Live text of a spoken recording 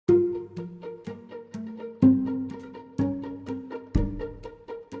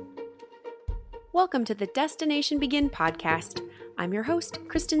Welcome to the Destination Begin podcast. I'm your host,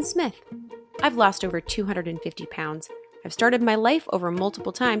 Kristen Smith. I've lost over 250 pounds. I've started my life over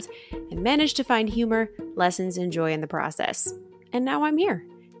multiple times and managed to find humor, lessons, and joy in the process. And now I'm here,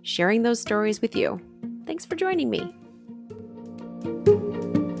 sharing those stories with you. Thanks for joining me.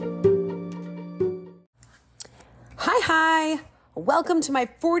 Hi. Welcome to my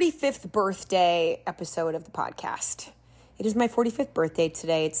 45th birthday episode of the podcast. It is my 45th birthday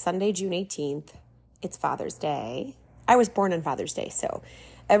today. It's Sunday, June 18th. It's Father's Day. I was born on Father's Day, so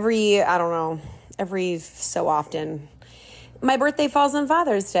every so often, my birthday falls on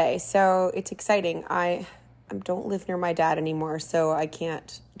Father's Day, so it's exciting. I don't live near my dad anymore, so I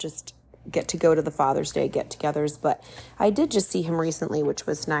can't just get to go to the Father's Day get-togethers, but I did just see him recently, which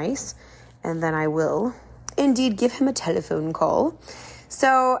was nice, and then I will indeed give him a telephone call.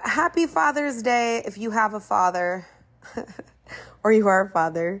 So happy Father's Day if you have a father, or you are a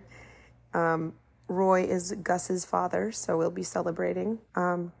father. Roy is Gus's father, so we'll be celebrating.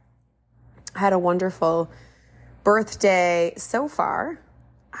 I had a wonderful birthday so far.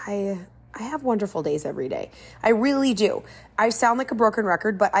 I have wonderful days every day. I really do. I sound like a broken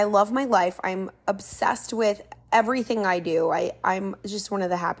record, but I love my life. I'm obsessed with everything I do. I'm just one of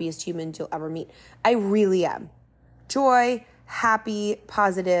the happiest humans you'll ever meet. I really am. Joy, happy,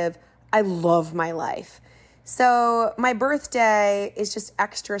 positive. I love my life. So my birthday is just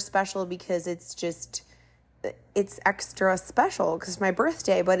extra special because it's extra special because it's my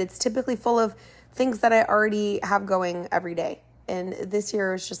birthday, but it's typically full of things that I already have going every day. And this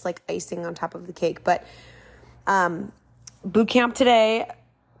year is just like icing on top of the cake. But boot camp today,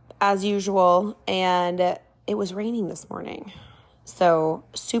 as usual, and it was raining this morning. So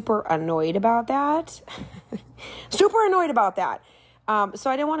super annoyed about that. So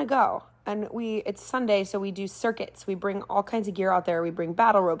I didn't want to go. And it's Sunday, so we do circuits. We bring all kinds of gear out there. We bring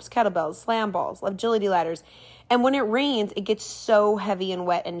battle ropes, kettlebells, slam balls, agility ladders. And when it rains, it gets so heavy and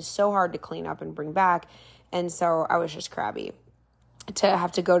wet and so hard to clean up and bring back. And so I was just crabby to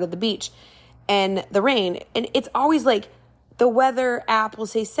have to go to the beach. And the rain, and it's always like the weather app will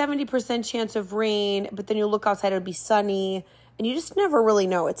say 70% chance of rain, but then you look outside, it'll be sunny. And you just never really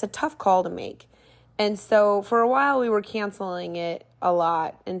know. It's a tough call to make. And so for a while, we were canceling it a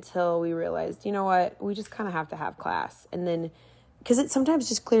lot until we realized, you know what, we just kind of have to have class. And then, because it sometimes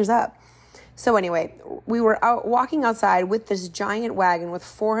just clears up. So anyway, we were out walking outside with this giant wagon with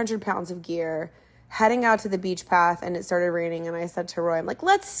 400 pounds of gear, heading out to the beach path, and it started raining. And I said to Roy, I'm like,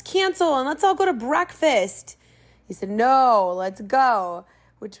 let's cancel and let's all go to breakfast. He said, no, let's go,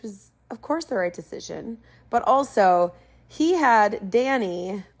 which was, of course, the right decision. But also, he had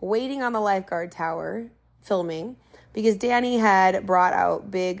Danny waiting on the lifeguard tower filming because Danny had brought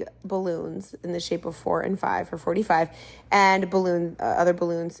out big balloons in the shape of 4 and 5 for 45 and other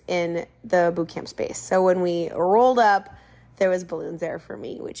balloons in the boot camp space. So when we rolled up, there was balloons there for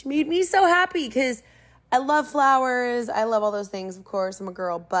me, which made me so happy because I love flowers. I love all those things. Of course, I'm a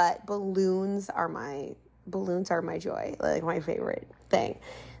girl, but balloons are my joy, like my favorite thing.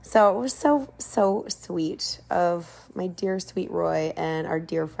 So it was so sweet of my dear sweet Roy and our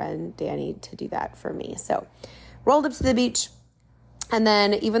dear friend Danny to do that for me. So rolled up to the beach, and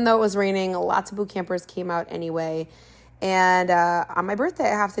then even though it was raining, lots of boot campers came out anyway. And on my birthday,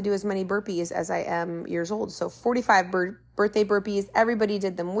 I have to do as many burpees as I am years old. So 45 birthday burpees. Everybody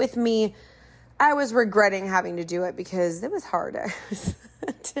did them with me. I was regretting having to do it because it was hard. I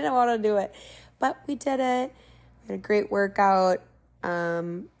didn't want to do it, but we did it. We had a great workout.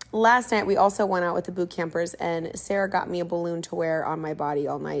 Last night we also went out with the boot campers and Sarah got me a balloon to wear on my body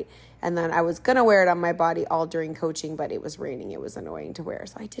all night. And then I was going to wear it on my body all during coaching, but it was raining. It was annoying to wear.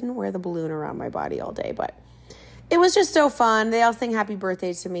 So I didn't wear the balloon around my body all day, but it was just so fun. They all sang happy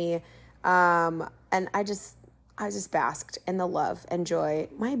birthday to me. And I just basked in the love and joy.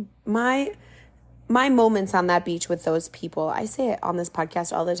 My moments on that beach with those people, I say it on this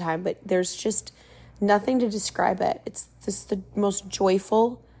podcast all the time, but there's just nothing to describe it. It's just the most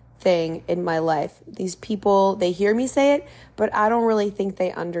joyful thing in my life. These people, they hear me say it, but I don't really think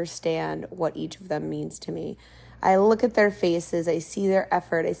they understand what each of them means to me. I look at their faces, I see their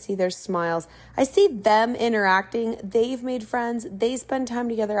effort, I see their smiles, I see them interacting. They've made friends, they spend time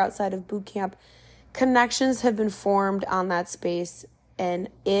together outside of boot camp. Connections have been formed on that space, and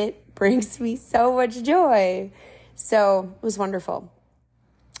it brings me so much joy. So it was wonderful.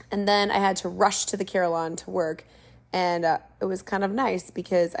 And then I had to rush to the Carillon to work. And it was kind of nice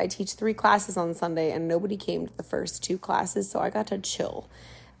because I teach 3 classes on Sunday and nobody came to the first 2 classes. So I got to chill.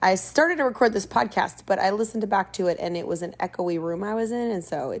 I started to record this podcast, but I listened back to it and it was an echoey room I was in. And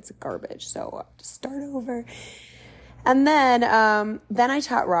so it's garbage. So I'll have to start over. And then I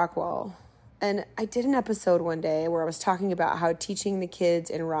taught Rockwell. And I did an episode one day where I was talking about how teaching the kids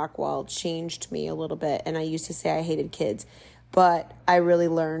in Rockwell changed me a little bit. And I used to say I hated kids, but I really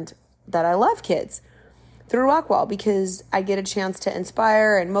learned that I love kids through Rockwell because I get a chance to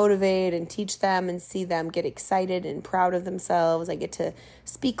inspire and motivate and teach them and see them get excited and proud of themselves. I get to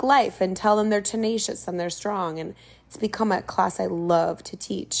speak life and tell them they're tenacious and they're strong. And it's become a class I love to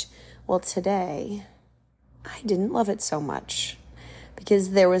teach. Well, today, I didn't love it so much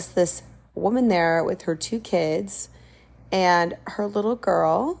because there was this woman there with her 2 kids and her little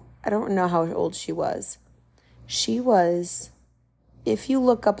girl. I don't know how old she was. She was, if you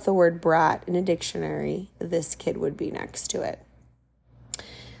look up the word brat in a dictionary, this kid would be next to it.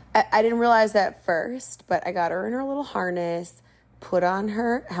 I didn't realize that at first, but I got her in her little harness, put on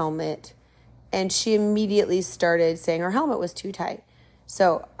her helmet, and she immediately started saying her helmet was too tight.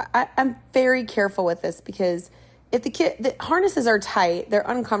 So I'm very careful with this because if the harnesses are tight, they're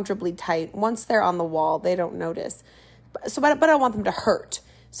uncomfortably tight. Once they're on the wall, they don't notice. But I don't want them to hurt.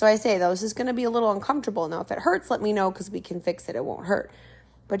 So I say, this is going to be a little uncomfortable. Now, if it hurts, let me know because we can fix it. It won't hurt.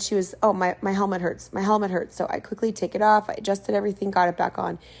 But she was, my helmet hurts. My helmet hurts. So I quickly take it off. I adjusted everything, got it back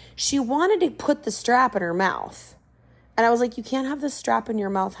on. She wanted to put the strap in her mouth. And I was like, you can't have the strap in your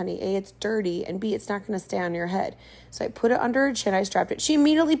mouth, honey. A, it's dirty, and B, it's not going to stay on your head. So I put it under her chin. I strapped it. She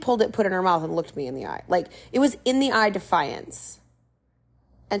immediately pulled it, put it in her mouth, and looked me in the eye. Like, it was in the eye defiance.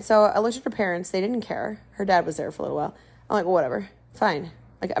 And so I looked at her parents. They didn't care. Her dad was there for a little while. I'm like, well, whatever. Fine.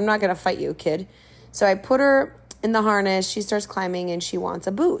 Like, I'm not going to fight you, kid. So I put her in the harness. She starts climbing, and she wants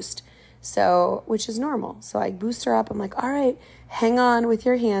a boost. So, which is normal. So I boost her up. I'm like, all right, hang on with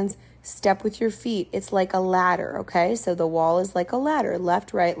your hands. Step with your feet. It's like a ladder, okay? So the wall is like a ladder,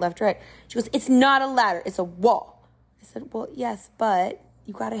 left, right, left, right. She goes, it's not a ladder, it's a wall. I said, well, yes, but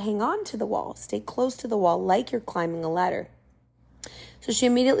you got to hang on to the wall. Stay close to the wall like you're climbing a ladder. So she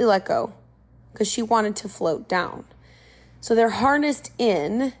immediately let go because she wanted to float down. So they're harnessed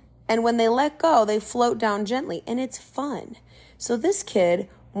in, and when they let go, they float down gently, and it's fun. So this kid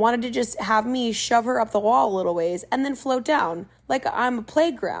wanted to just have me shove her up the wall a little ways and then float down like I'm a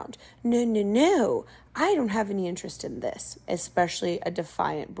playground. No. I don't have any interest in this, especially a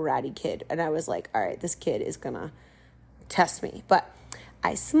defiant, bratty kid. And I was like, all right, this kid is going to test me. But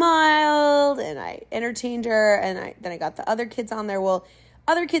I smiled and I entertained her, and then I got the other kids on there. Well,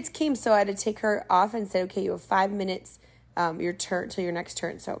 other kids came, so I had to take her off and said, okay, you have 5 minutes, your turn till your next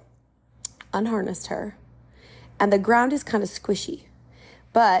turn. So unharnessed her. And the ground is kind of squishy.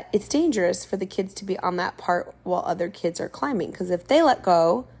 But it's dangerous for the kids to be on that part while other kids are climbing. Because if they let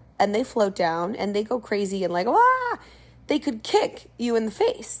go and they float down and they go crazy and like, they could kick you in the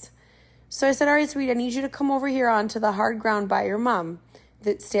face. So I said, all right, sweetie, I need you to come over here onto the hard ground by your mom.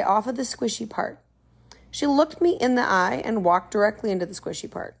 Stay off of the squishy part. She looked me in the eye and walked directly into the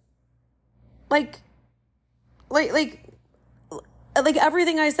squishy part. Like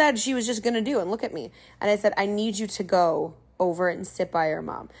everything I said she was just going to do and look at me. And I said, I need you to go over and sit by her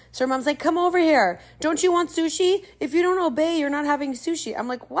mom. So her mom's like, come over here. Don't you want sushi? If you don't obey, you're not having sushi. I'm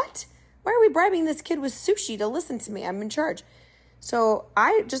like, what? Why are we bribing this kid with sushi to listen to me? I'm in charge. So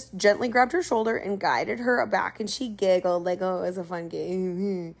I just gently grabbed her shoulder and guided her back, and she giggled like, oh, it was a fun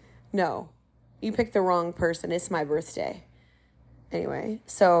game. No, you picked the wrong person. It's my birthday. Anyway,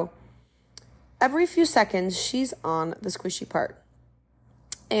 so every few seconds, she's on the squishy part.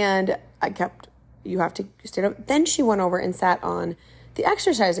 And you have to stand up. Then she went over and sat on the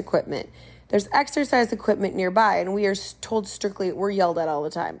exercise equipment. There's exercise equipment nearby, and we are told strictly, we're yelled at all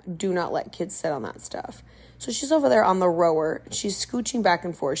the time, do not let kids sit on that stuff. So she's over there on the rower. She's scooching back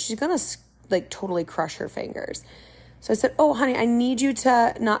and forth. She's going to totally crush her fingers. So I said, oh, honey, I need you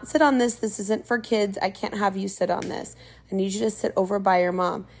to not sit on this. This isn't for kids. I can't have you sit on this. I need you to sit over by your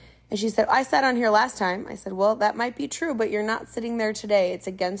mom. And she said, I sat on here last time. I said, well, that might be true, but you're not sitting there today. It's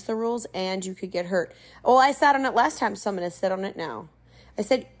against the rules and you could get hurt. Well, I sat on it last time, so I'm going to sit on it now. I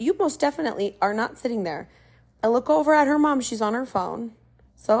said, you most definitely are not sitting there. I look over at her mom. She's on her phone.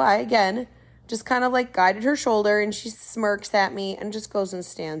 So I, again, just kind of guided her shoulder, and she smirks at me and just goes and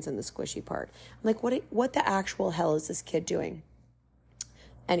stands in the squishy part. I'm like, what the actual hell is this kid doing?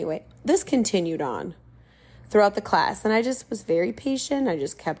 Anyway, this continued on throughout the class, and I just was very patient. I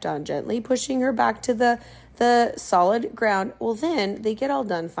just kept on gently pushing her back to the solid ground. Well, then they get all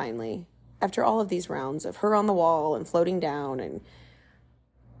done finally after all of these rounds of her on the wall and floating down, and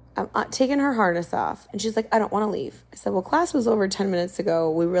I'm taking her harness off, and she's like, I don't want to leave. I said, well, class was over 10 minutes ago.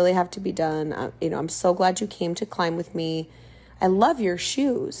 We really have to be done. I'm so glad you came to climb with me. I love your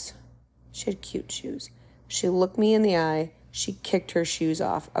shoes. She had cute shoes. She looked me in the eye. She kicked her shoes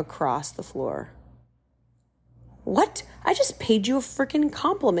off across the floor. What? I just paid you a freaking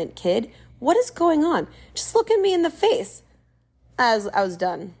compliment, kid. what is going on? Just look at me in the face. As I was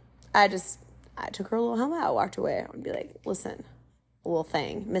done, I took her little helmet out, walked away. I would be like, listen, little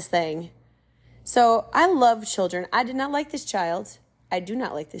thing, Miss Thing. So I love children. I did not like this child. I do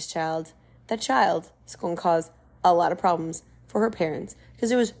not like this child. That child is going to cause a lot of problems for her parents because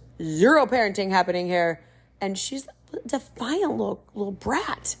there was zero parenting happening here. And she's a defiant little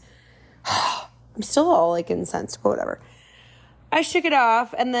brat. I'm still all like incensed, but whatever. I shook it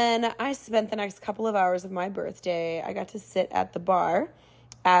off, and then I spent the next couple of hours of my birthday. I got to sit at the bar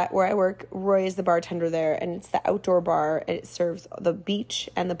at where I work. Roy is the bartender there, and it's the outdoor bar, and it serves the beach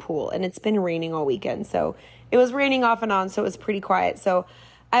and the pool, and it's been raining all weekend, so it was raining off and on, so it was pretty quiet. So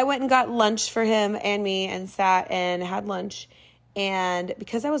I went and got lunch for him and me and sat and had lunch, and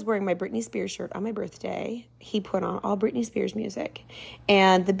because I was wearing my Britney Spears shirt on my birthday, he put on all Britney Spears music.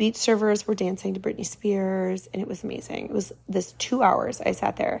 And the beach servers were dancing to Britney Spears, and it was amazing. It was this 2 hours I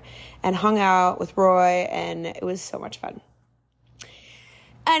sat there and hung out with Roy, and it was so much fun.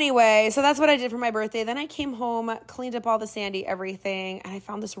 Anyway, so that's what I did for my birthday. Then I came home, cleaned up all the sandy everything, and I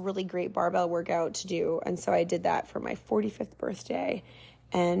found this really great barbell workout to do. And so I did that for my 45th birthday.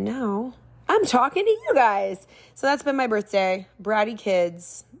 And now I'm talking to you guys. So that's been my birthday. Bratty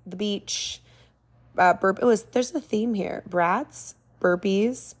kids, the beach, there's a theme here. Brats,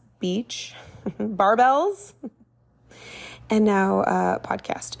 burpees, beach, barbells, and now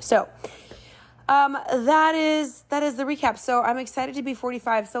podcast. So that is the recap. So I'm excited to be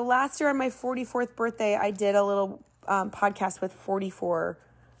 45. So last year on my 44th birthday, I did a little podcast with 44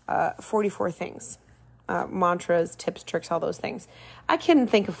 things. Mantras, tips, tricks, all those things. I can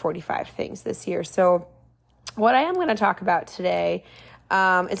think of 45 things this year. So what I am going to talk about today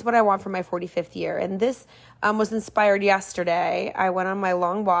is what I want for my 45th year. And this was inspired yesterday. I went on my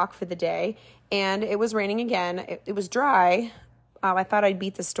long walk for the day, and it was raining again. It was dry. I thought I'd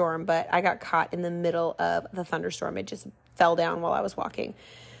beat the storm, but I got caught in the middle of the thunderstorm. It just fell down while I was walking.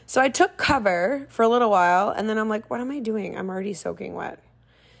 So I took cover for a little while, and then I'm like, what am I doing? I'm already soaking wet.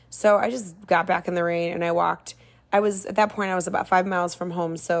 So I just got back in the rain and I walked. At that point, I was about 5 miles from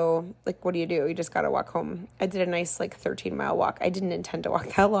home. So like, what do? You just got to walk home. I did a nice 13-mile walk. I didn't intend to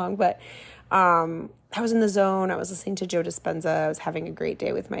walk that long, but I was in the zone. I was listening to Joe Dispenza. I was having a great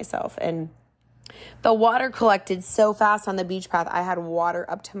day with myself. And the water collected so fast on the beach path. I had water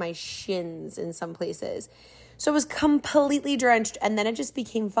up to my shins in some places. So it was completely drenched. And then it just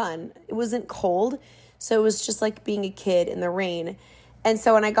became fun. It wasn't cold. So it was just like being a kid in the rain. And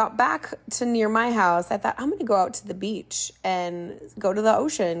so when I got back to near my house, I thought, I'm going to go out to the beach and go to the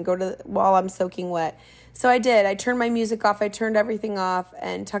ocean, while I'm soaking wet. So I did. I turned my music off. I turned everything off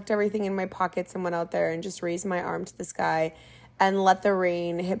and tucked everything in my pockets and went out there and just raised my arm to the sky and let the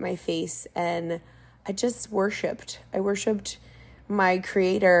rain hit my face. And I just worshipped. I worshipped my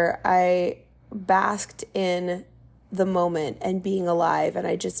creator. I basked in the moment and being alive. And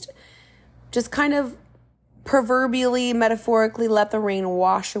I just kind of proverbially, metaphorically let the rain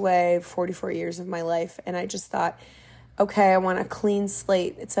wash away 44 years of my life. And I just thought, okay, I want a clean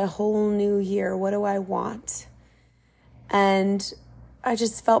slate. It's a whole new year. What do I want? And I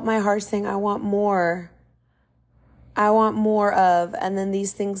just felt my heart saying, I want more. I want more of. And then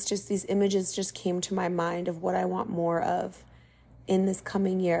these images just came to my mind of what I want more of in this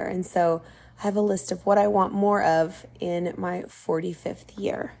coming year. And so I have a list of what I want more of in my 45th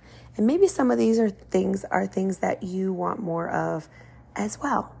year. And maybe some of these are things that you want more of as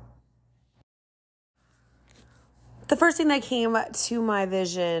well. The first thing that came to my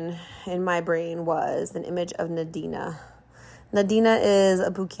vision in my brain was an image of Nadina. Nadina is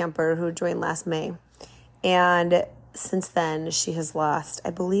a boot camper who joined last May. And since then, she has lost,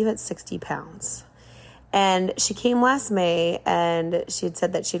 I believe it's 60 pounds. And she came last May, and she had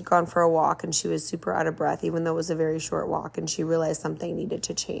said that she had gone for a walk and she was super out of breath, even though it was a very short walk, and she realized something needed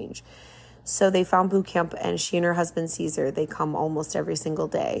to change. So they found boot camp, and she and her husband Caesar, they come almost every single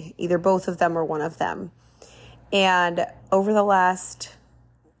day, either both of them or one of them. And over the last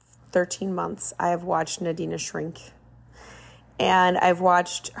 13 months, I have watched Nadina shrink. And I've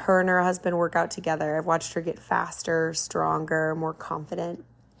watched her and her husband work out together. I've watched her get faster, stronger, more confident.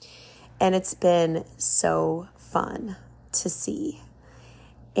 And it's been so fun to see.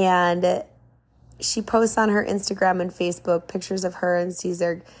 And she posts on her Instagram and Facebook pictures of her and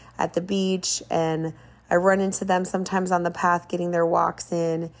Caesar at the beach. And I run into them sometimes on the path getting their walks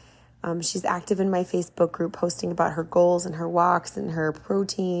in. She's active in my Facebook group, posting about her goals and her walks and her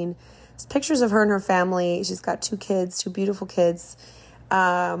protein. There's pictures of her and her family. She's got 2 kids, 2 beautiful kids.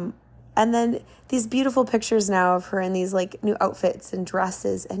 And And then these beautiful pictures now of her in these like new outfits and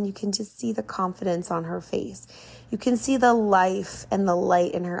dresses, and you can just see the confidence on her face. You can see the life and the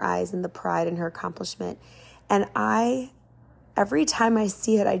light in her eyes and the pride in her accomplishment. And every time I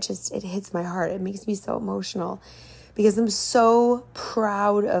see it, it hits my heart. It makes me so emotional because I'm so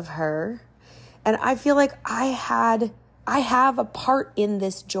proud of her. And I feel like I have a part in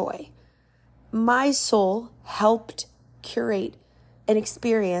this joy. My soul helped curate an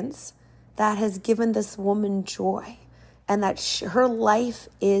experience that has given this woman joy, and that her life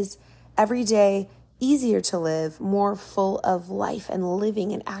is every day easier to live, more full of life and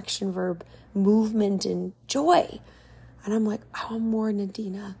living and action, verb, movement and joy. And I'm like, I want more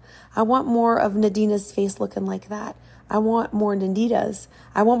Nadina. I want more of Nadina's face looking like that. I want more Naditas.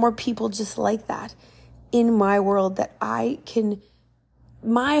 I want more people just like that in my world, that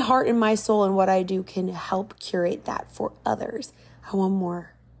my heart and my soul and what I do can help curate that for others. I want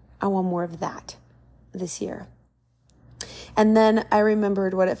more of that this year. And then I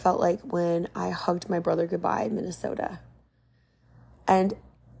remembered what it felt like when I hugged my brother goodbye in Minnesota. And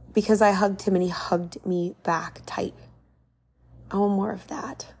because I hugged him and he hugged me back tight, I want more of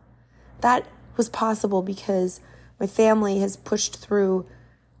that. That was possible because my family has pushed through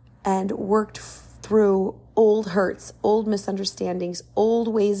and worked through old hurts, old misunderstandings, old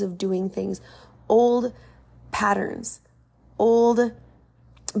ways of doing things, old patterns, old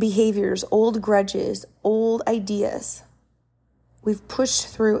behaviors, old grudges, old ideas. We've pushed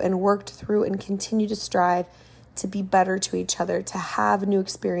through and worked through and continue to strive to be better to each other, to have new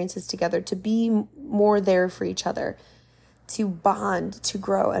experiences together, to be more there for each other, to bond, to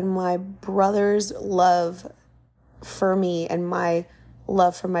grow. And my brother's love for me and my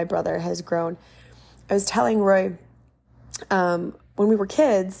love for my brother has grown. I was telling Roy, when we were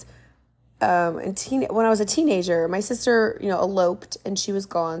kids, when I was a teenager, my sister, eloped and she was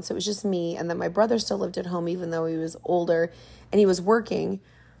gone. So it was just me. And then my brother still lived at home, even though he was older and he was working.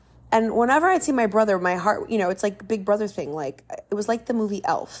 And whenever I'd see my brother, my heart, it's like big brother thing. Like, it was like the movie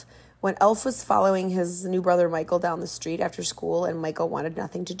Elf. When Elf was following his new brother Michael down the street after school and Michael wanted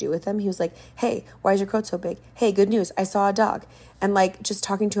nothing to do with him, he was like, hey, why is your coat so big? Hey, good news, I saw a dog. And like just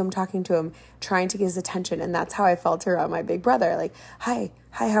talking to him, trying to get his attention. And that's how I felt around my big brother. Like, hi,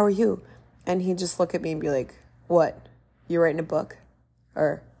 how are you? And he'd just look at me and be like, what? You're writing a book?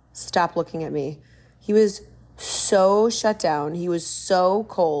 Or stop looking at me. He was so shut down. He was so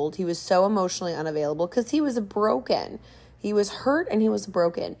cold. He was so emotionally unavailable because he was broken. He was hurt and he was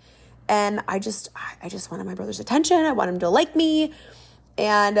broken. And I just wanted my brother's attention. I want him to like me.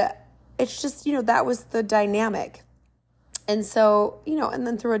 And it's just, that was the dynamic. And so, and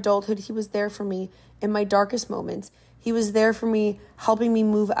then through adulthood, he was there for me in my darkest moments. He was there for me, helping me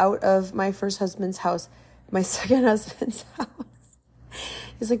move out of my first husband's house, my second husband's house.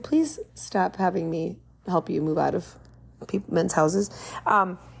 He's like, please stop having me help you move out of men's houses.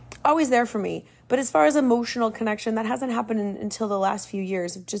 Always there for me. But as far as emotional connection, that hasn't happened until the last few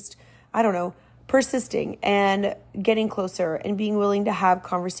years of just, persisting and getting closer and being willing to have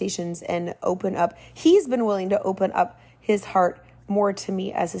conversations and open up. He's been willing to open up his heart more to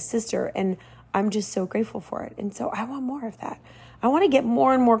me as a sister, and I'm just so grateful for it. And so I want more of that. I want to get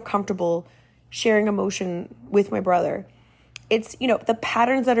more and more comfortable sharing emotion with my brother. It's, the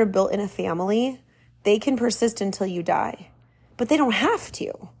patterns that are built in a family, they can persist until you die, but they don't have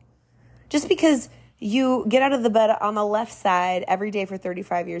to. Just because you get out of the bed on the left side every day for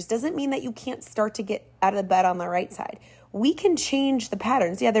 35 years doesn't mean that you can't start to get out of the bed on the right side. We can change the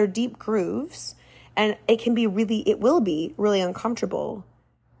patterns. Yeah, they're deep grooves, and it will be really uncomfortable,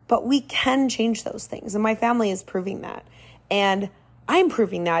 but we can change those things. And my family is proving that. And I'm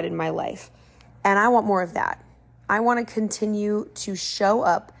proving that in my life. And I want more of that. I want to continue to show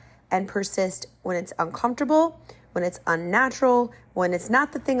up and persist when it's uncomfortable, when it's unnatural, when it's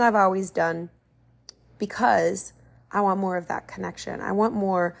not the thing I've always done, because I want more of that connection. I want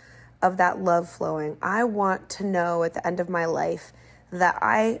more of that love flowing. I want to know at the end of my life that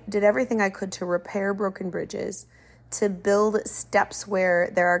I did everything I could to repair broken bridges, to build steps where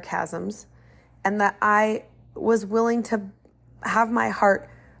there are chasms, and that I was willing to have my heart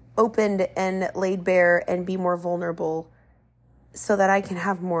opened and laid bare and be more vulnerable so that I can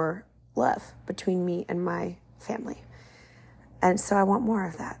have more love between me and my family. And so I want more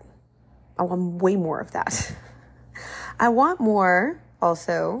of that. I want way more of that. I want more,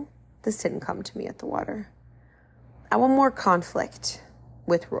 also, this didn't come to me at the water. I want more conflict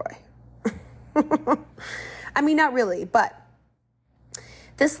with Roy. I mean, not really, but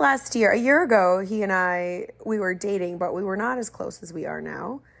this last year, a year ago, he and we were dating, but we were not as close as we are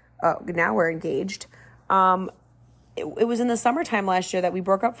now. Now we're engaged. it was in the summertime last year that we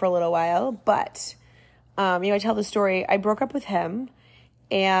broke up for a little while, but, I tell the story. I broke up with him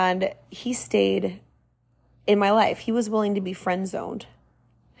and he stayed in my life. He was willing to be friend zoned.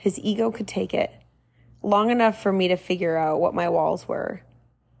 His ego could take it long enough for me to figure out what my walls were.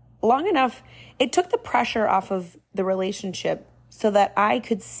 Long enough, it took the pressure off of the relationship so that I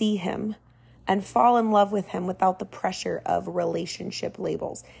could see him and fall in love with him without the pressure of relationship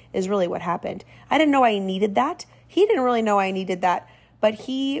labels is really what happened. I didn't know I needed that. He didn't really know I needed that, but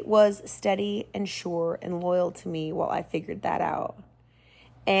he was steady and sure and loyal to me while I figured that out.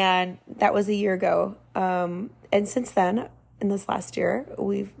 And that was a year ago. And since then, in this last year,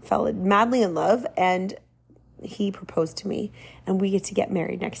 we fell madly in love and he proposed to me and we get to get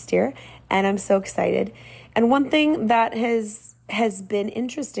married next year. And I'm so excited. And one thing that has been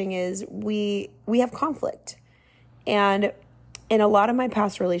interesting is we have conflict. And in a lot of my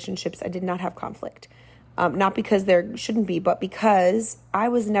past relationships, I did not have conflict. Not because there shouldn't be, but because I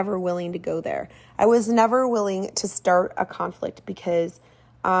was never willing to go there. I was never willing to start a conflict because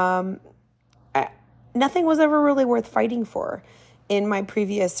nothing was ever really worth fighting for in my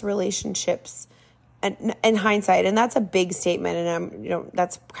previous relationships. And in hindsight, and that's a big statement, and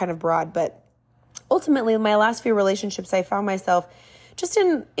that's kind of broad, but ultimately, in my last few relationships, I found myself just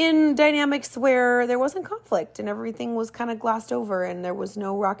in dynamics where there wasn't conflict and everything was kind of glossed over and there was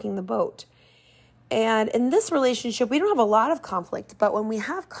no rocking the boat. And in this relationship, we don't have a lot of conflict, but when we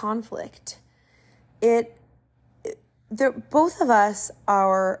have conflict, both of us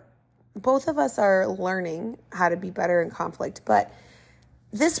are learning how to be better in conflict, but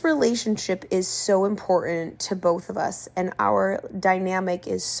this relationship is so important to both of us, and our dynamic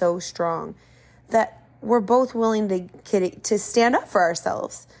is so strong that we're both willing to stand up for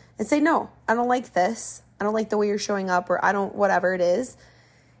ourselves and say, no, I don't like this. I don't like the way you're showing up, or I don't, whatever it is.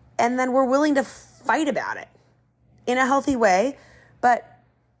 And then we're willing to fight about it in a healthy way. But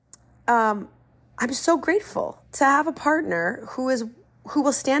I'm so grateful to have a partner who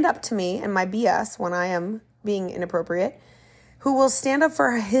will stand up to me and my BS when I am being inappropriate, who will stand up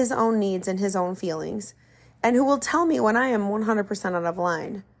for his own needs and his own feelings, and who will tell me when I am 100% out of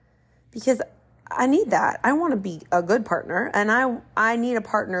line. Because I need that. I want to be a good partner, and I need a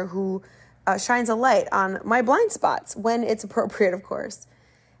partner who shines a light on my blind spots when it's appropriate, of course.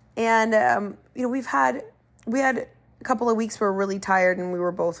 And we had a couple of weeks where we were really tired and we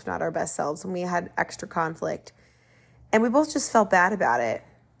were both not our best selves, and we had extra conflict, and we both just felt bad about it.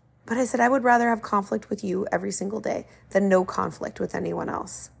 But I said, I would rather have conflict with you every single day than no conflict with anyone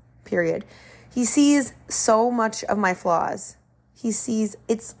else, period. He sees so much of my flaws. He sees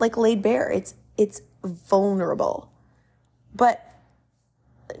it's like laid bare. It's vulnerable. But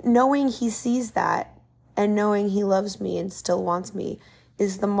knowing he sees that and knowing he loves me and still wants me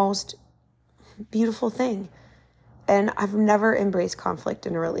is the most beautiful thing. And I've never embraced conflict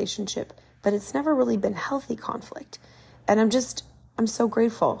in a relationship, but it's never really been healthy conflict. And I'm so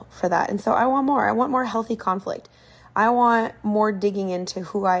grateful for that. And so I want more. I want more healthy conflict. I want more digging into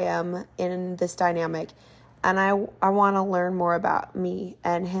who I am in this dynamic. And I want to learn more about me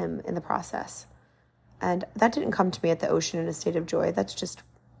and him in the process. And that didn't come to me at the ocean in a state of joy. That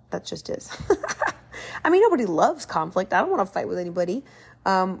just is. I mean, nobody loves conflict. I don't want to fight with anybody.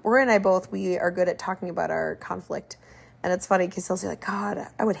 Rory and I we are good at talking about our conflict. And it's funny because he'll say like, God,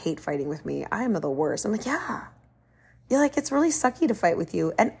 I would hate fighting with me. I am the worst. I'm like, yeah. You're like, it's really sucky to fight with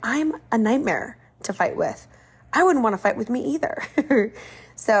you. And I'm a nightmare to fight with. I wouldn't want to fight with me either.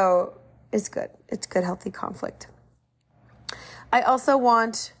 So it's good. It's good, healthy conflict. I also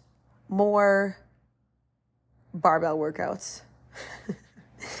want more barbell workouts.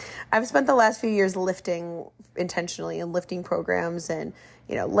 I've spent the last few years lifting intentionally and lifting programs and,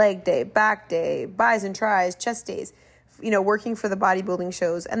 leg day, back day, bis and tris, chest days, working for the bodybuilding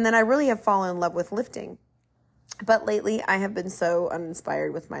shows. And then I really have fallen in love with lifting. But lately I have been so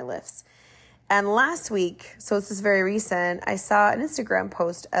uninspired with my lifts. And last week, so this is very recent, I saw an Instagram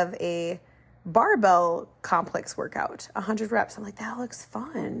post of a barbell complex workout, 100 reps. I'm like, that looks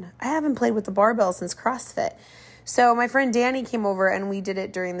fun. I haven't played with the barbell since CrossFit. So my friend Danny came over and we did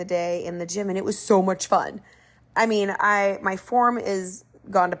it during the day in the gym, and it was so much fun. I mean, my form is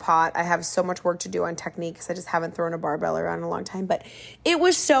gone to pot. I have so much work to do on technique because I just haven't thrown a barbell around in a long time, but it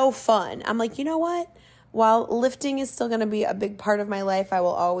was so fun. I'm like, you know what? While lifting is still going to be a big part of my life, I will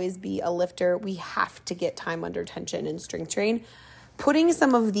always be a lifter. We have to get time under tension and strength train. Putting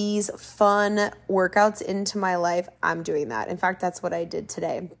some of these fun workouts into my life, I'm doing that. In fact, that's what I did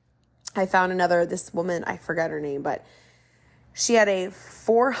today. I found this woman, I forgot her name, but she had a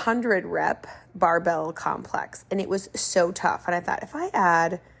 400 rep barbell complex, and it was so tough. And I thought, if I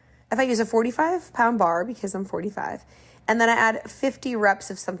add if I use a 45-pound bar because I'm 45, and then I add 50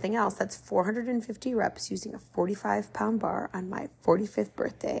 reps of something else, that's 450 reps using a 45-pound bar on my 45th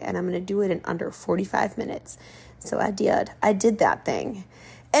birthday, and I'm going to do it in under 45 minutes. So I did that thing,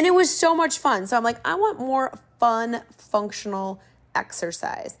 and it was so much fun. So I'm like, I want more fun, functional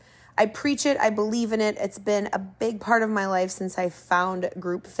exercise. I preach it. I believe in it. It's been a big part of my life since I found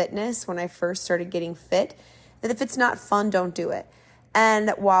group fitness when I first started getting fit, that if it's not fun, don't do it.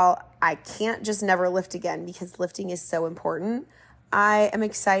 And while I can't just never lift again because lifting is so important, I am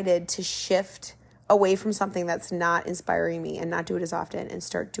excited to shift away from something that's not inspiring me and not do it as often and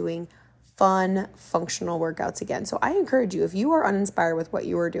start doing fun, functional workouts again. So I encourage you, if you are uninspired with what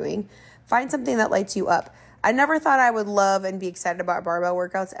you are doing, find something that lights you up. I never thought I would love and be excited about barbell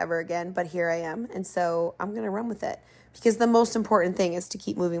workouts ever again, but here I am. And so I'm going to run with it because the most important thing is to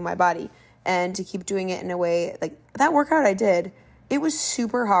keep moving my body and to keep doing it in a way like that workout I did. It was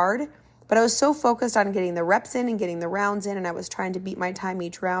super hard, but I was so focused on getting the reps in and getting the rounds in, and I was trying to beat my time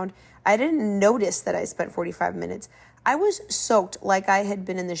each round. I didn't notice that I spent 45 minutes. I was soaked like I had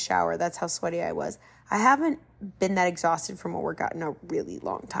been in the shower. That's how sweaty I was. I haven't been that exhausted from a workout in a really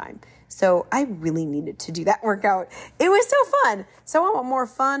long time. So I really needed to do that workout. It was so fun. So I want more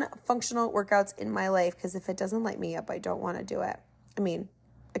fun, functional workouts in my life because if it doesn't light me up, I don't want to do it. I mean,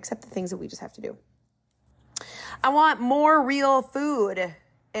 except the things that we just have to do. I want more real food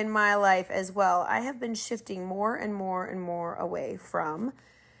in my life as well. I have been shifting more and more and more away from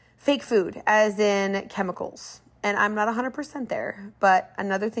fake food, as in chemicals. And I'm not 100% there, but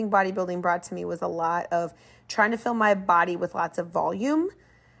another thing bodybuilding brought to me was a lot of trying to fill my body with lots of volume,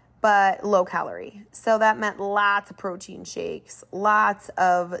 but low calorie. So that meant lots of protein shakes, lots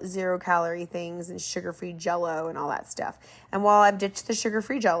of 0 calorie things and sugar-free Jell-O and all that stuff. And while I've ditched the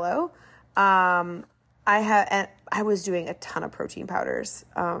sugar-free Jell-O, I was doing a ton of protein powders.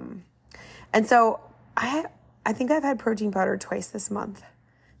 And so I think I've had protein powder twice this month.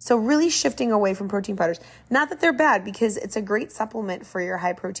 So really shifting away from protein powders. Not that they're bad because it's a great supplement for your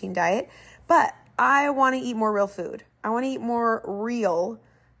high protein diet, but I want to eat more real food. I want to eat more real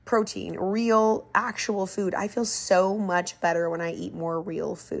protein, real actual food. I feel so much better when I eat more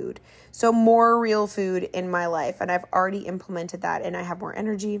real food. So more real food in my life. And I've already implemented that and I have more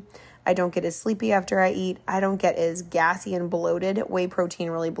energy. I don't get as sleepy after I eat. I don't get as gassy and bloated. Whey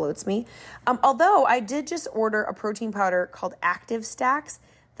protein really bloats me. Although I did just order a protein powder called Active Stacks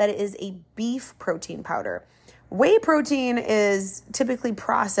that is a beef protein powder. Whey protein is typically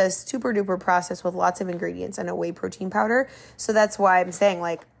processed, super duper processed with lots of ingredients in a whey protein powder. So that's why I'm saying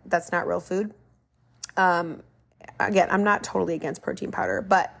like, that's not real food. Again, I'm not totally against protein powder,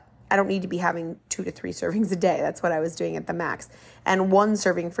 but I don't need to be having 2 to 3 servings a day. That's what I was doing at the max. And 1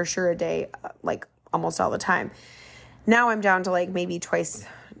 serving for sure a day, like almost all the time. Now I'm down to like maybe twice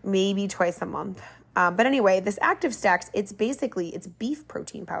a month. But anyway, this Active Stacks, it's beef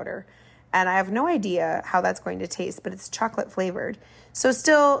protein powder. And I have no idea how that's going to taste, but it's chocolate flavored. So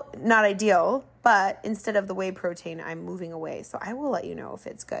still not ideal, but instead of the whey protein, I'm moving away. So I will let you know if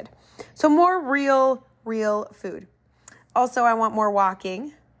it's good. So more real food. Also, I want more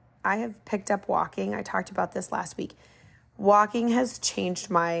walking. I have picked up walking. I talked about this last week. Walking has changed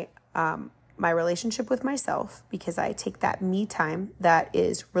my relationship with myself because I take that me time that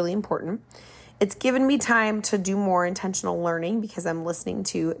is really important. It's given me time to do more intentional learning because I'm listening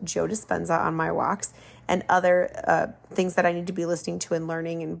to Joe Dispenza on my walks and other things that I need to be listening to and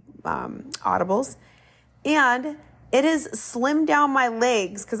learning and audibles. And it has slimmed down my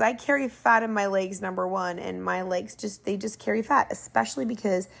legs because I carry fat in my legs, number one, and my legs just carry fat, especially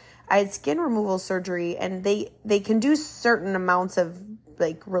because I had skin removal surgery and they can do certain amounts of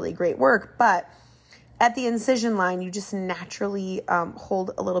like really great work, but at the incision line, you just naturally hold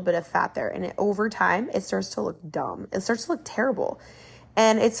a little bit of fat there. And over time, it starts to look dumb. It starts to look terrible.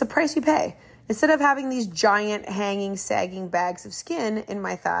 And it's the price you pay. Instead of having these giant hanging, sagging bags of skin in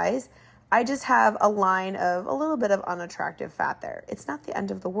my thighs, I just have a line of a little bit of unattractive fat there. It's not the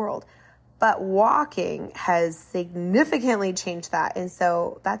end of the world. But walking has significantly changed that. And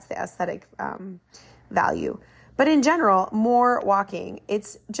so that's the aesthetic value. But in general, more walking.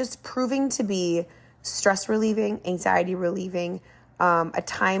 It's just proving to be stress relieving, anxiety relieving, a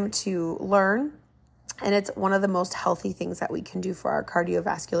time to learn. And it's one of the most healthy things that we can do for our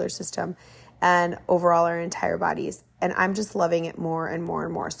cardiovascular system and overall our entire bodies. And I'm just loving it more and more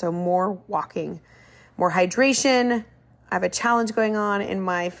and more. So more walking, more hydration. I have a challenge going on in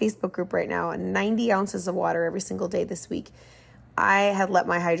my Facebook group right now, 90 ounces of water every single day this week. I had let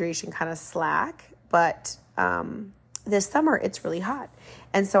my hydration kind of slack, but this summer it's really hot.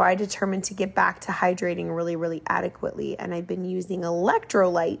 And so I determined to get back to hydrating really, really adequately. And I've been using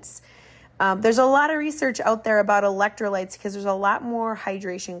electrolytes. There's a lot of research out there about electrolytes because there's a lot more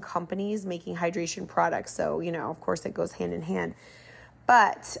hydration companies making hydration products. So, of course it goes hand in hand.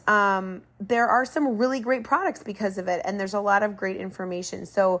 But there are some really great products because of it. And there's a lot of great information.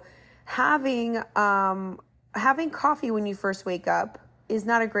 So having coffee when you first wake up is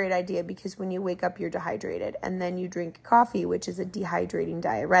not a great idea because when you wake up, you're dehydrated. And then you drink coffee, which is a dehydrating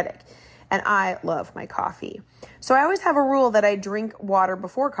diuretic. And I love my coffee. So I always have a rule that I drink water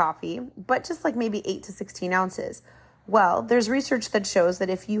before coffee, but just like maybe 8 to 16 ounces. Well, there's research that shows that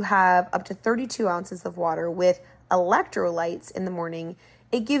if you have up to 32 ounces of water with electrolytes in the morning,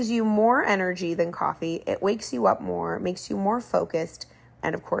 it gives you more energy than coffee. It wakes you up more, makes you more focused,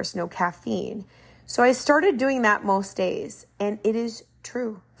 and of course, no caffeine. So I started doing that most days, and it is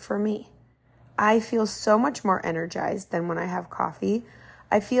true for me. I feel so much more energized than when I have coffee.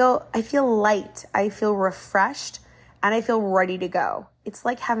 I feel light, I feel refreshed, and I feel ready to go. It's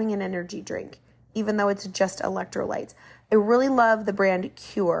like having an energy drink, even though it's just electrolytes. I really love the brand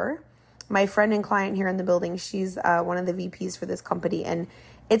Cure. My friend and client here in the building, she's one of the VPs for this company, and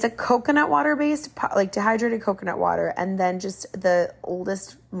it's a coconut water based, like dehydrated coconut water, and then just the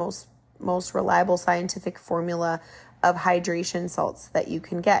oldest, most reliable scientific formula of hydration salts that you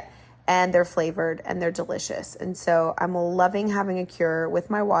can get. And they're flavored and they're delicious. And so I'm loving having a Cure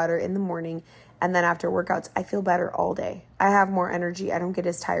with my water in the morning. And then after workouts, I feel better all day. I have more energy. I don't get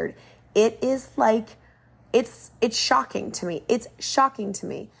as tired. It is like, it's shocking to me. It's shocking to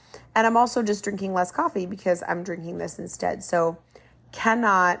me. And I'm also just drinking less coffee because I'm drinking this instead. So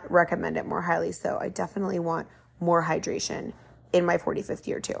cannot recommend it more highly. So I definitely want more hydration in my 45th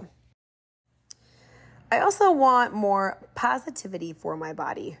year too. I also want more positivity for my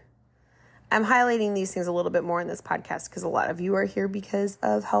body. I'm highlighting these things a little bit more in this podcast because a lot of you are here because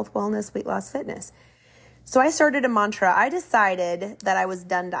of health, wellness, weight loss, fitness. So I started a mantra. I decided that I was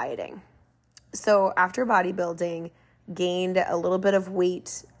done dieting. So after bodybuilding, gained a little bit of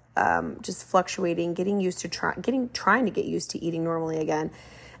weight, just fluctuating, trying to get used to eating normally again,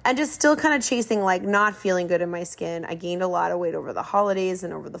 and just still kind of chasing, like not feeling good in my skin. I gained a lot of weight over the holidays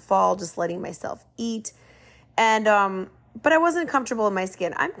and over the fall, just letting myself eat. And, but I wasn't comfortable in my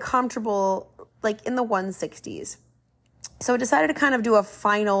skin. I'm comfortable like in the 160s. So I decided to kind of do a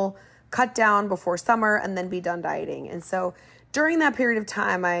final cut down before summer and then be done dieting. And so during that period of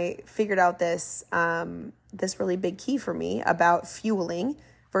time, I figured out this really big key for me about fueling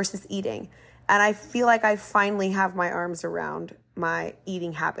versus eating. And I feel like I finally have my arms around my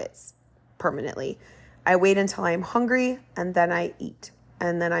eating habits permanently. I wait until I'm hungry and then I eat.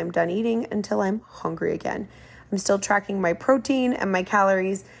 And then I'm done eating until I'm hungry again. I'm still tracking my protein and my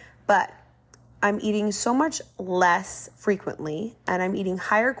calories, but I'm eating so much less frequently and I'm eating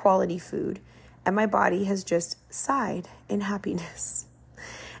higher quality food and my body has just sighed in happiness.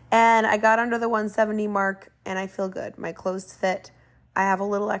 And I got under the 170 mark and I feel good. My clothes fit. I have a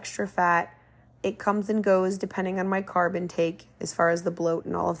little extra fat. It comes and goes depending on my carb intake as far as the bloat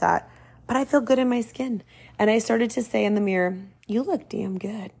and all of that. But I feel good in my skin. And I started to say in the mirror, you look damn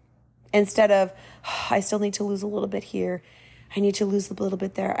good. Instead of, I still need to lose a little bit here. I need to lose a little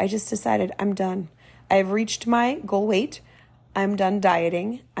bit there. I just decided I'm done. I've reached my goal weight. I'm done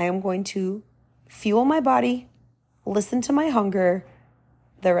dieting. I am going to fuel my body, listen to my hunger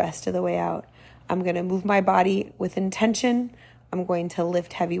the rest of the way out. I'm going to move my body with intention. I'm going to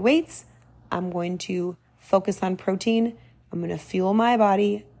lift heavy weights. I'm going to focus on protein. I'm going to fuel my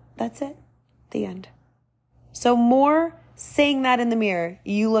body. That's it. The end. So more saying that in the mirror,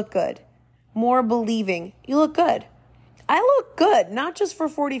 you look good. More believing, you look good. I look good, not just for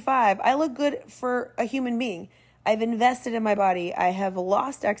 45. I look good for a human being. I've invested in my body. I have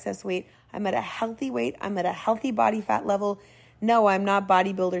lost excess weight. I'm at a healthy weight. I'm at a healthy body fat level. No, I'm not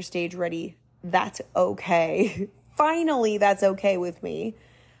bodybuilder stage ready. That's okay. Finally, that's okay with me.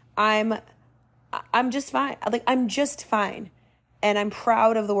 I'm just fine. I'm just fine. And I'm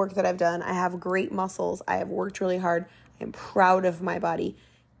proud of the work that I've done. I have great muscles. I have worked really hard. I'm proud of my body.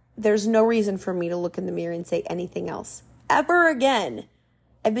 There's no reason for me to look in the mirror and say anything else ever again.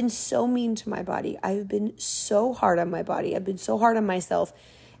 I've been so mean to my body. I've been so hard on my body. I've been so hard on myself.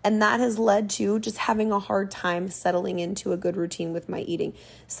 And that has led to just having a hard time settling into a good routine with my eating,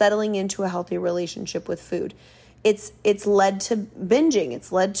 settling into a healthy relationship with food. It's led to binging.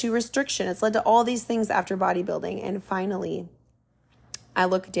 It's led to restriction. It's led to all these things after bodybuilding. And finally, I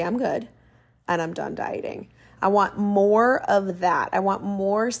look damn good and I'm done dieting. I want more of that. I want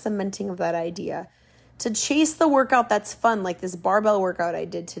more cementing of that idea. To chase the workout that's fun, like this barbell workout I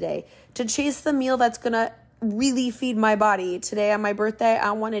did today. To chase the meal that's going to really feed my body. Today on my birthday,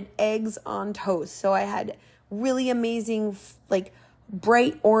 I wanted eggs on toast. So I had really amazing, like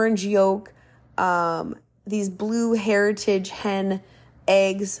bright orange yolk, these blue heritage hen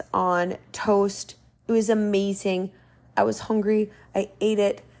eggs on toast. It was amazing. I was hungry. I ate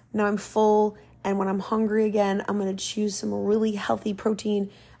it. Now I'm full. And when I'm hungry again, I'm going to choose some really healthy protein.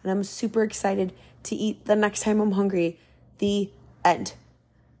 And I'm super excited to eat the next time I'm hungry. The end.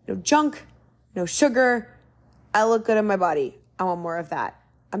 No junk, no sugar. I look good in my body. I want more of that.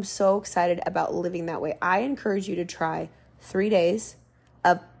 I'm so excited about living that way. I encourage you to try 3 days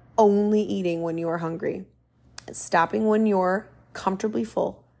of only eating when you are hungry, stopping when you're comfortably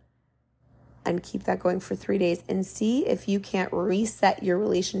full, and keep that going for 3 days and see if you can't reset your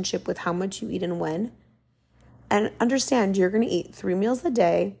relationship with how much you eat and when. And understand you're going to eat 3 meals a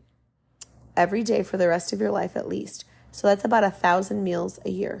day, every day for the rest of your life at least. So that's about 1,000 meals a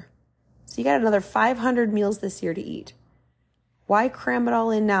year. So you got another 500 meals this year to eat. Why cram it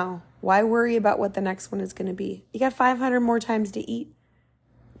all in now? Why worry about what the next one is going to be? You got 500 more times to eat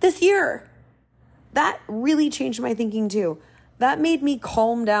this year. That really changed my thinking too. That made me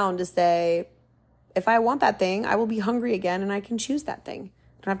calm down to say, if I want that thing, I will be hungry again and I can choose that thing.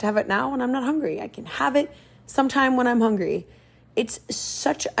 I don't have to have it now when I'm not hungry. I can have it sometime when I'm hungry. It's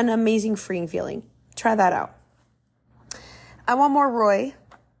such an amazing freeing feeling. Try that out. I want more Roy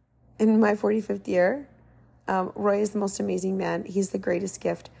in my 45th year. Roy is the most amazing man. He's the greatest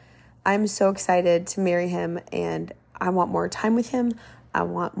gift. I'm so excited to marry him and I want more time with him. I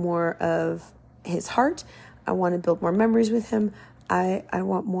want more of his heart. I want to build more memories with him. I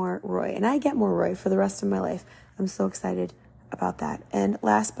want more Roy, and I get more Roy for the rest of my life. I'm so excited about that. And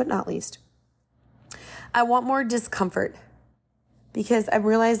last but not least, I want more discomfort, because I'm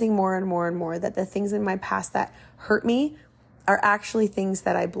realizing more and more and more that the things in my past that hurt me are actually things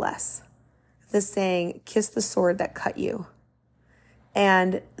that I bless. The saying, kiss the sword that cut you.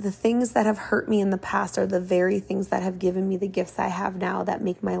 And the things that have hurt me in the past are the very things that have given me the gifts I have now that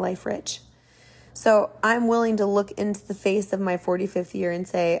make my life rich. So I'm willing to look into the face of my 45th year and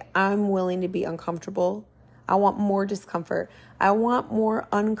say, I'm willing to be uncomfortable. I want more discomfort. I want more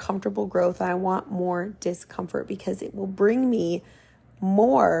uncomfortable growth. I want more discomfort because it will bring me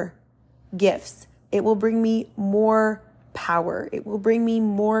more gifts. It will bring me more power. It will bring me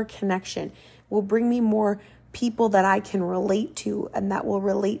more connection. It will bring me more people that I can relate to and that will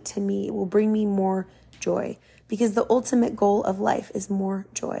relate to me. It will bring me more joy, because the ultimate goal of life is more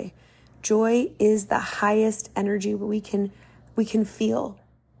joy. Joy is the highest energy we can feel.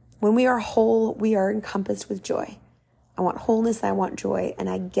 When we are whole, we are encompassed with joy. I want wholeness, I want joy, and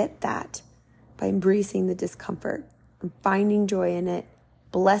I get that by embracing the discomfort and finding joy in it,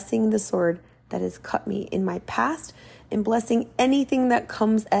 blessing the sword that has cut me in my past, and blessing anything that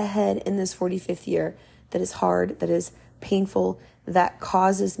comes ahead in this 45th year that is hard, that is painful, that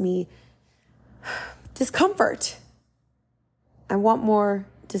causes me discomfort. I want more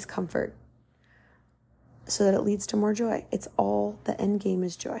discomfort so that it leads to more joy. It's all, the end game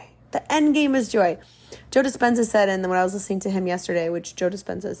is joy. The end game is joy. Joe Dispenza said, and when I was listening to him yesterday, which Joe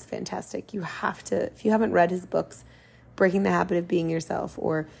Dispenza is fantastic. You have to, if you haven't read his books, Breaking the Habit of Being Yourself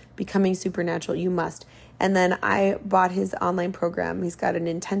or Becoming Supernatural, you must. And then I bought his online program. He's got an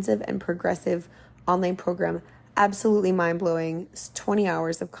intensive and progressive online program. Absolutely mind-blowing. It's 20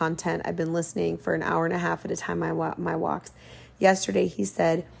 hours of content. I've been listening for an hour and a half at a time my walks. Yesterday he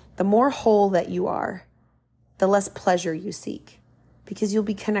said, the more whole that you are, the less pleasure you seek, because you'll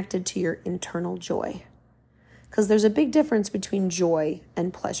be connected to your internal joy. Because there's a big difference between joy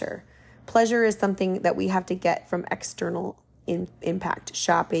and pleasure. Pleasure is something that we have to get from external impact,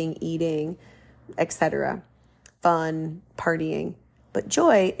 shopping, eating, etc., fun, partying. But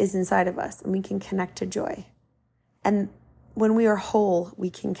joy is inside of us, and we can connect to joy. And when we are whole, we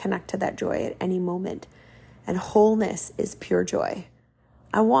can connect to that joy at any moment. And wholeness is pure joy.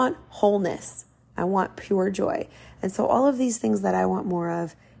 I want wholeness. I want pure joy. And so all of these things that I want more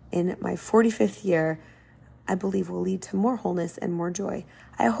of in my 45th year, I believe will lead to more wholeness and more joy.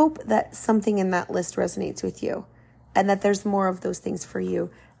 I hope that something in that list resonates with you and that there's more of those things for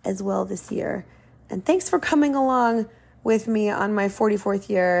you as well this year. And thanks for coming along with me on my 44th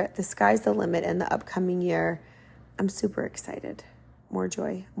year. The sky's the limit in the upcoming year. I'm super excited. More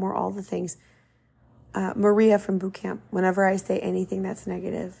joy, more all the things. Maria from boot camp, whenever I say anything that's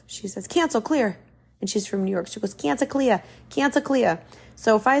negative, she says, cancel, clear. And she's from New York. She goes, cancel, clear, cancel, clear.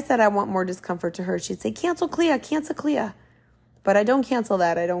 So if I said I want more discomfort to her, she'd say, cancel, clear, cancel, clear. But I don't cancel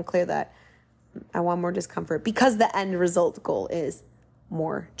that. I don't clear that. I want more discomfort because the end result goal is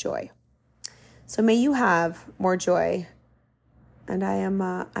more joy. So may you have more joy. And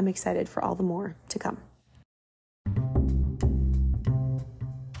I'm excited for all the more to come.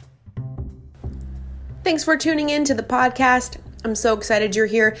 Thanks for tuning in to the podcast. I'm so excited you're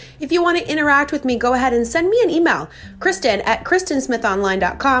here. If you want to interact with me, go ahead and send me an email,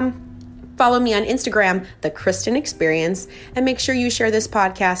 Kristen@KristenSmithOnline.com. Follow me on Instagram, The Kristen Experience, and make sure you share this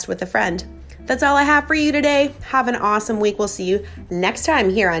podcast with a friend. That's all I have for you today. Have an awesome week. We'll see you next time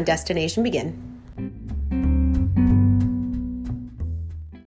here on Destination Begin.